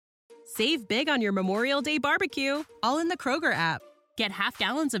Save big on your Memorial Day barbecue, all in the Kroger app. Get half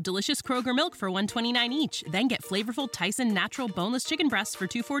gallons of delicious Kroger milk for $1.29 each. Then get flavorful Tyson natural boneless chicken breasts for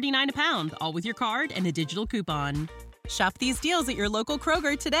 $2.49 a pound, all with your card and a digital coupon. Shop these deals at your local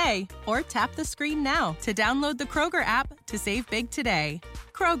Kroger today, or tap the screen now to download the Kroger app to save big today.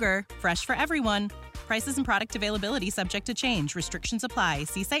 Kroger, fresh for everyone. Prices and product availability subject to change. Restrictions apply.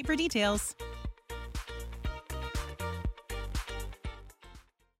 See site for details.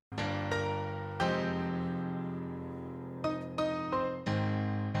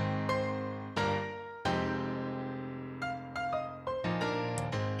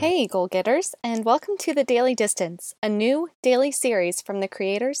 Hey, goal getters, and welcome to The Daily Distance, a new daily series from the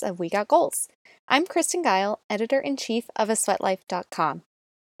creators of We Got Goals. I'm Kristen Guile, editor-in-chief of asweatlife.com.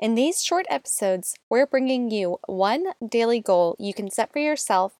 In these short episodes, we're bringing you one daily goal you can set for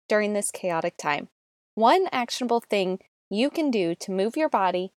yourself during this chaotic time. One actionable thing you can do to move your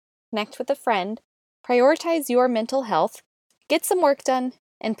body, connect with a friend, prioritize your mental health, get some work done,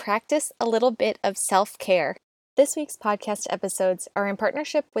 and practice a little bit of self-care. This week's podcast episodes are in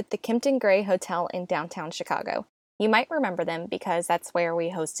partnership with the Kimpton Gray Hotel in downtown Chicago. You might remember them because that's where we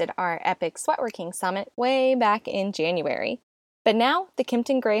hosted our epic Sweatworking Summit way back in January. But now, the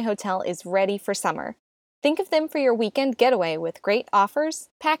Kimpton Gray Hotel is ready for summer. Think of them for your weekend getaway with great offers,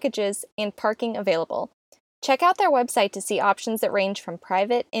 packages, and parking available. Check out their website to see options that range from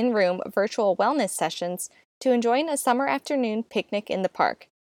private, in-room virtual wellness sessions to enjoying a summer afternoon picnic in the park.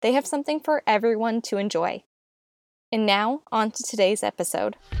 They have something for everyone to enjoy. And now, on to today's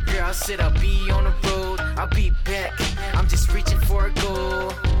episode. Yeah, I said I'll be on the road, I'll be back. I'm just reaching for a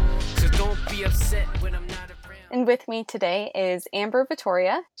goal. So don't be upset when I'm not around. And with me today is Amber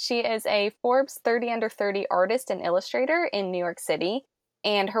Vittoria. She is a Forbes 30 Under 30 artist and illustrator in New York City.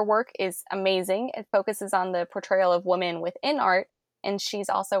 And her work is amazing. It focuses on the portrayal of women within art. And she's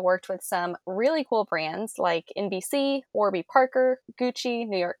also worked with some really cool brands like NBC, Warby Parker, Gucci,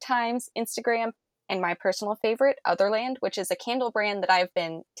 New York Times, Instagram, and my personal favorite, Otherland, which is a candle brand that I've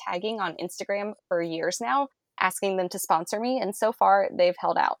been tagging on Instagram for years now, asking them to sponsor me. And so far, they've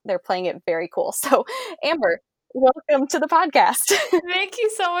held out. They're playing it very cool. So, Amber, welcome to the podcast. Thank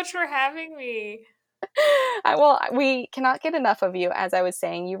you so much for having me. Well, we cannot get enough of you. As I was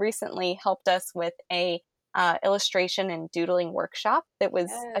saying, you recently helped us with a illustration and doodling workshop that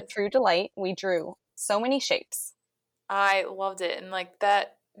was a true delight. We drew so many shapes. I loved it. And like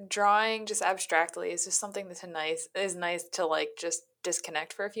that drawing just abstractly is just something that's nice to like just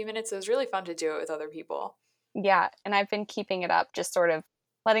disconnect for a few minutes. It was really fun to do it with other people. Yeah, and I've been keeping it up, just sort of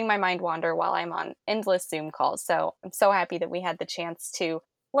letting my mind wander while I'm on endless Zoom calls. So I'm so happy that we had the chance to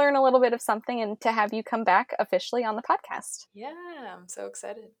learn a little bit of something and to have you come back officially on the podcast. Yeah, I'm so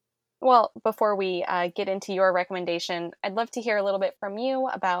excited. Well, before we get into your recommendation, I'd love to hear a little bit from you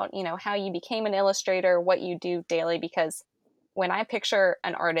about, how you became an illustrator, what you do daily, because when I picture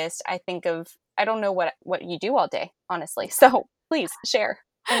an artist, I think of, I don't know what you do all day, honestly. So please share.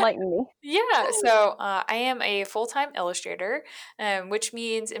 Enlighten me. Yeah, so I am a full-time illustrator, which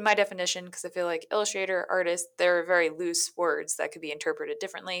means in my definition, because I feel like illustrator, artist, they're very loose words that could be interpreted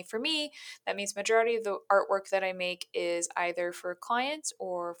differently. For me, that means majority of the artwork that I make is either for clients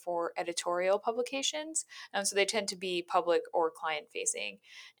or for editorial publications. So they tend to be public or client-facing.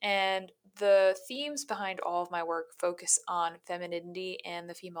 And the themes behind all of my work focus on femininity and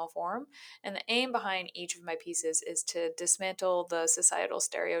the female form. And the aim behind each of my pieces is to dismantle the societal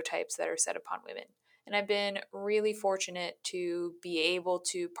stereotypes that are set upon women. And I've been really fortunate to be able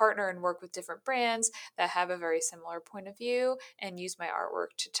to partner and work with different brands that have a very similar point of view and use my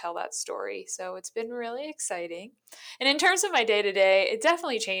artwork to tell that story. So it's been really exciting. And in terms of my day-to-day, it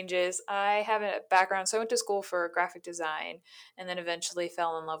definitely changes. I have a background, so I went to school for graphic design and then eventually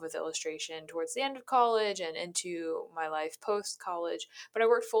fell in love with illustration towards the end of college and into my life post-college. But I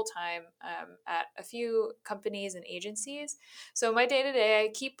worked full-time at a few companies and agencies. So my day-to-day, I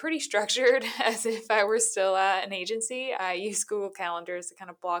keep pretty structured as if I were still at an agency. I use Google Calendars to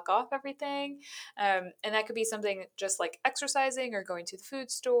kind of block off everything. And that could be something just like exercising or going to the food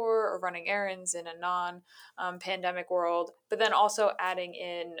store or running errands in a non-pandemic world, but then also adding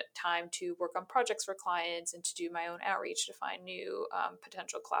in time to work on projects for clients and to do my own outreach to find new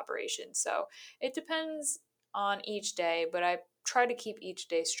potential collaborations. So it depends on each day, but I try to keep each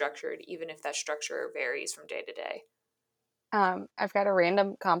day structured, even if that structure varies from day to day. I've got a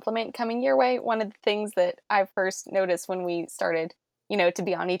random compliment coming your way. One of the things that I first noticed when we started, to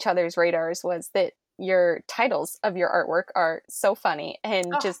be on each other's radars was that your titles of your artwork are so funny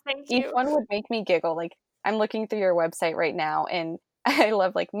and just each one would make me giggle. Like I'm looking through your website right now and I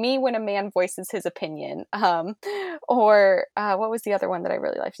love like me when a man voices his opinion. Or what was the other one that I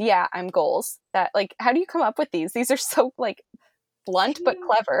really liked? Yeah, I'm goals. That like, how do you come up with these? These are so like blunt but Thank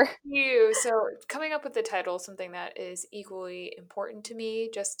clever. you. So coming up with the title is something that is equally important to me,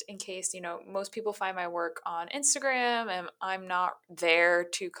 just in case, most people find my work on Instagram and I'm not there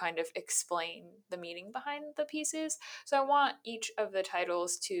to kind of explain the meaning behind the pieces. So I want each of the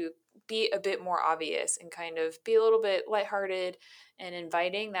titles to be a bit more obvious and kind of be a little bit lighthearted and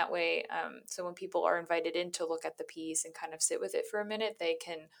inviting. That way, so when people are invited in to look at the piece and kind of sit with it for a minute, they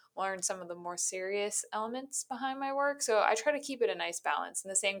can learn some of the more serious elements behind my work. So I try to keep it a nice balance.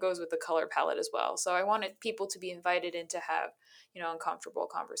 And the same goes with the color palette as well. So I wanted people to be invited in to have, uncomfortable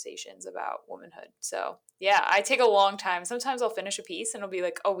conversations about womanhood. So yeah, I take a long time. Sometimes I'll finish a piece and it'll be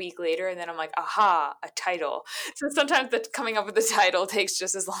like a week later. And then I'm like, aha, a title. So sometimes the coming up with the title takes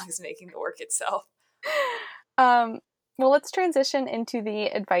just as long as making the work itself. Um, well, let's transition into the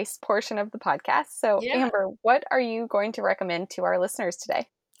advice portion of the podcast. So, Yeah. Amber, what are you going to recommend to our listeners today?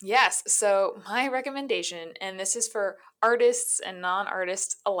 Yes. So, my recommendation, and this is for artists and non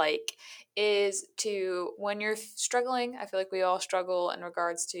artists alike, is to when you're struggling, I feel like we all struggle in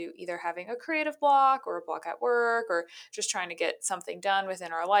regards to either having a creative block or a block at work or just trying to get something done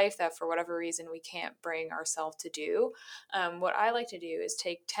within our life that for whatever reason we can't bring ourselves to do. What I like to do is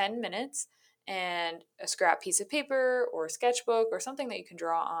take 10 minutes and a scrap piece of paper or a sketchbook or something that you can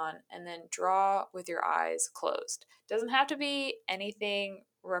draw on, and then draw with your eyes closed. Doesn't have to be anything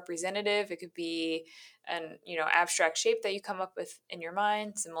representative. It could be an abstract shape that you come up with in your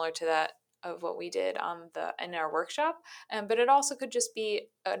mind, similar to that of what we did in our workshop. But it also could just be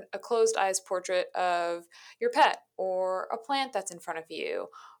a closed eyes portrait of your pet or a plant that's in front of you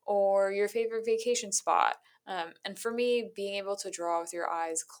or your favorite vacation spot. And for me, being able to draw with your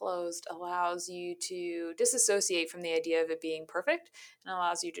eyes closed allows you to disassociate from the idea of it being perfect and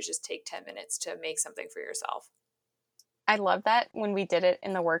allows you to just take 10 minutes to make something for yourself. I love that when we did it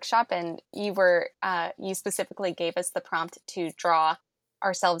in the workshop and you specifically gave us the prompt to draw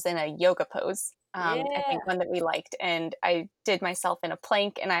ourselves in a yoga pose. I Yeah. think one that we liked. And I did myself in a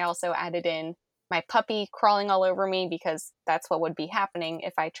plank, and I also added in my puppy crawling all over me because that's what would be happening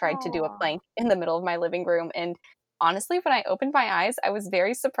if I tried to do a Aw. plank in the middle of my living room. And honestly, when I opened my eyes, I was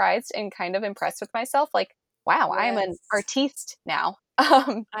very surprised and kind of impressed with myself. Like, wow, I am an Yes. artiste now.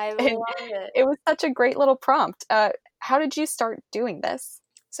 I And love it. it was such a great little prompt. How did you start doing this?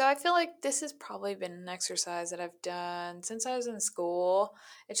 So I feel like this has probably been an exercise that I've done since I was in school.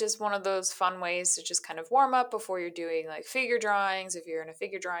 It's just one of those fun ways to just kind of warm up before you're doing like figure drawings, if you're in a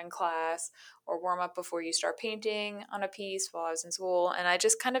figure drawing class, or warm up before you start painting on a piece while I was in school. And I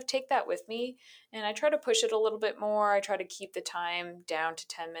just kind of take that with me and I try to push it a little bit more. I try to keep the time down to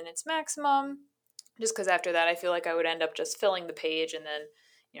 10 minutes maximum, just because after that I feel like I would end up just filling the page and then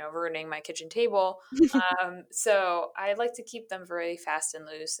ruining my kitchen table. So I like to keep them very fast and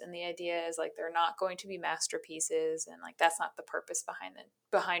loose, and the idea is like they're not going to be masterpieces, and like that's not the purpose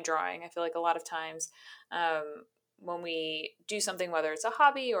behind drawing. I feel like a lot of times when we do something, whether it's a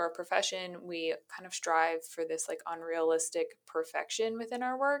hobby or a profession, we kind of strive for this like unrealistic perfection within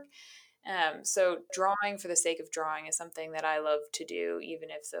our work. So drawing for the sake of drawing is something that I love to do, even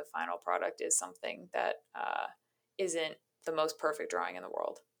if the final product is something that isn't the most perfect drawing in the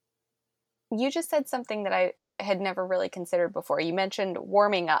world. You just said something that I had never really considered before. You mentioned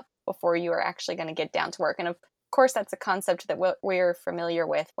warming up before you are actually going to get down to work. And of course, that's a concept that we're familiar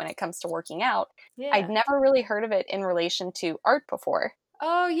with when it comes to working out. I'd Yeah. never really heard of it in relation to art before.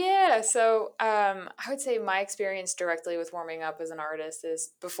 Oh yeah. So I would say my experience directly with warming up as an artist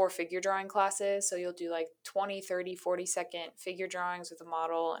is before figure drawing classes. So you'll do like 20, 30, 40-second figure drawings with a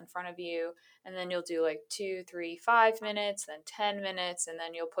model in front of you. And then you'll do like 2, 3, 5 minutes, then 10 minutes, and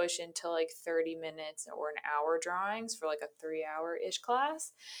then you'll push into like 30 minutes or an hour drawings for like a 3 hour-ish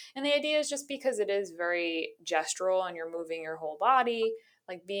class. And the idea is just because it is very gestural and you're moving your whole body,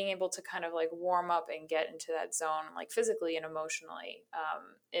 like being able to kind of like warm up and get into that zone like physically and emotionally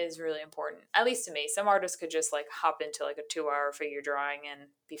is really important, at least to me. Some artists could just like hop into like a 2 hour figure drawing and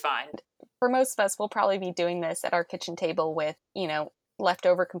be fine. For most of us, we'll probably be doing this at our kitchen table with,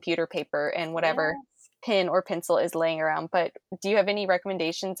 leftover computer paper and whatever Yes. pen or pencil is laying around. But do you have any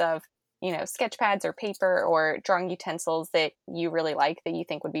recommendations of, sketch pads or paper or drawing utensils that you really like that you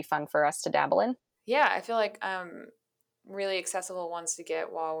think would be fun for us to dabble in? Yeah, I feel like really accessible ones to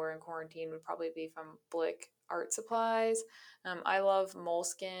get while we're in quarantine would probably be from Blick Art Supplies. I love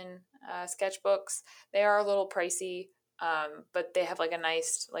Moleskin sketchbooks. They are a little pricey, But they have like a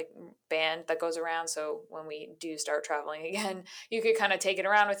nice like band that goes around. So when we do start traveling again, you could kind of take it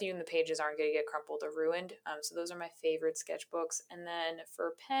around with you and the pages aren't going to get crumpled or ruined. So those are my favorite sketchbooks. And then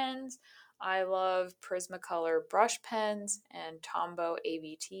for pens, I love Prismacolor brush pens and Tombow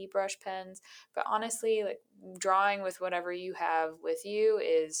ABT brush pens. But honestly, like drawing with whatever you have with you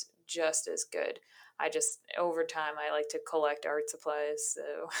is just as good. Over time, I like to collect art supplies.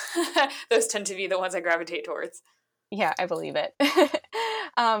 So those tend to be the ones I gravitate towards. Yeah, I believe it.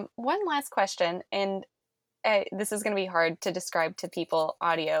 One last question, and this is going to be hard to describe to people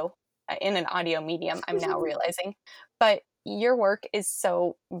in an audio medium, I'm now realizing, but your work is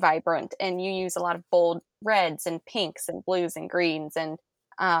so vibrant and you use a lot of bold reds and pinks and blues and greens, and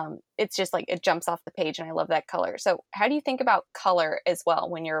it's just like it jumps off the page, and I love that color. So how do you think about color as well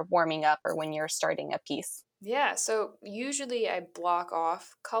when you're warming up or when you're starting a piece? Yeah, so usually I block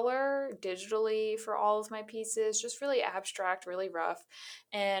off color digitally for all of my pieces, just really abstract, really rough.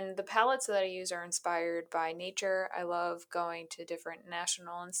 And the palettes that I use are inspired by nature. I love going to different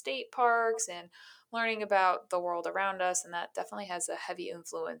national and state parks and learning about the world around us, and that definitely has a heavy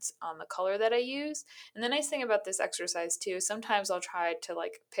influence on the color that I use. And the nice thing about this exercise too, sometimes I'll try to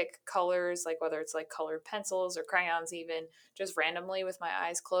like pick colors, like whether it's like colored pencils or crayons even, just randomly with my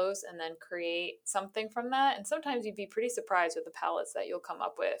eyes closed, and then create something from that. And sometimes you'd be pretty surprised with the palettes that you'll come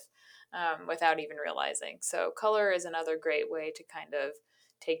up with without even realizing. So color is another great way to kind of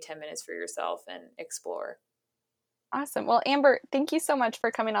take 10 minutes for yourself and explore. Awesome. Well, Amber, thank you so much for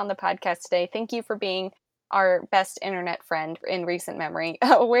coming on the podcast today. Thank you for being our best internet friend in recent memory.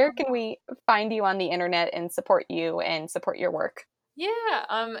 Where can we find you on the internet and support you and support your work?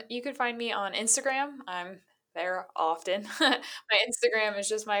 Yeah, you could find me on Instagram. I'm there often. My Instagram is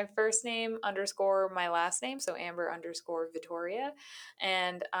just my first name underscore my last name, so Amber underscore Vittoria.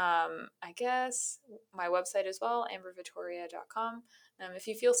 And I guess my website as well, ambervittoria.com. If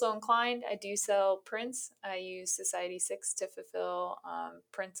you feel so inclined, I do sell prints. I use Society 6 to fulfill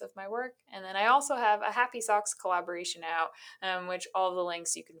prints of my work. And then I also have a Happy Socks collaboration out, which all the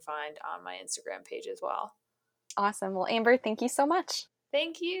links you can find on my Instagram page as well. Awesome. Well, Amber, thank you so much.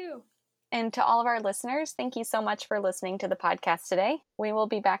 Thank you. And to all of our listeners, thank you so much for listening to the podcast today. We will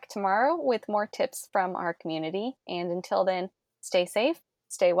be back tomorrow with more tips from our community. And until then, stay safe,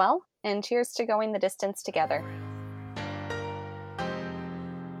 stay well, and cheers to going the distance together.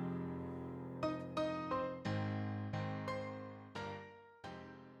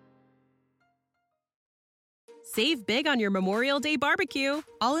 Save big on your Memorial Day barbecue,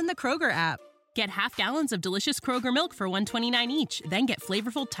 all in the Kroger app. Get half gallons of delicious Kroger milk for $1.29 each. Then get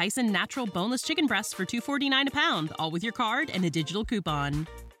flavorful Tyson natural boneless chicken breasts for $2.49 a pound, all with your card and a digital coupon.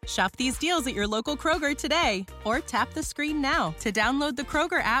 Shop these deals at your local Kroger today, or tap the screen now to download the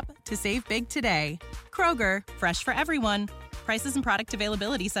Kroger app to save big today. Kroger, fresh for everyone. Prices and product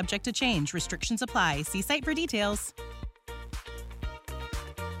availability subject to change. Restrictions apply. See site for details.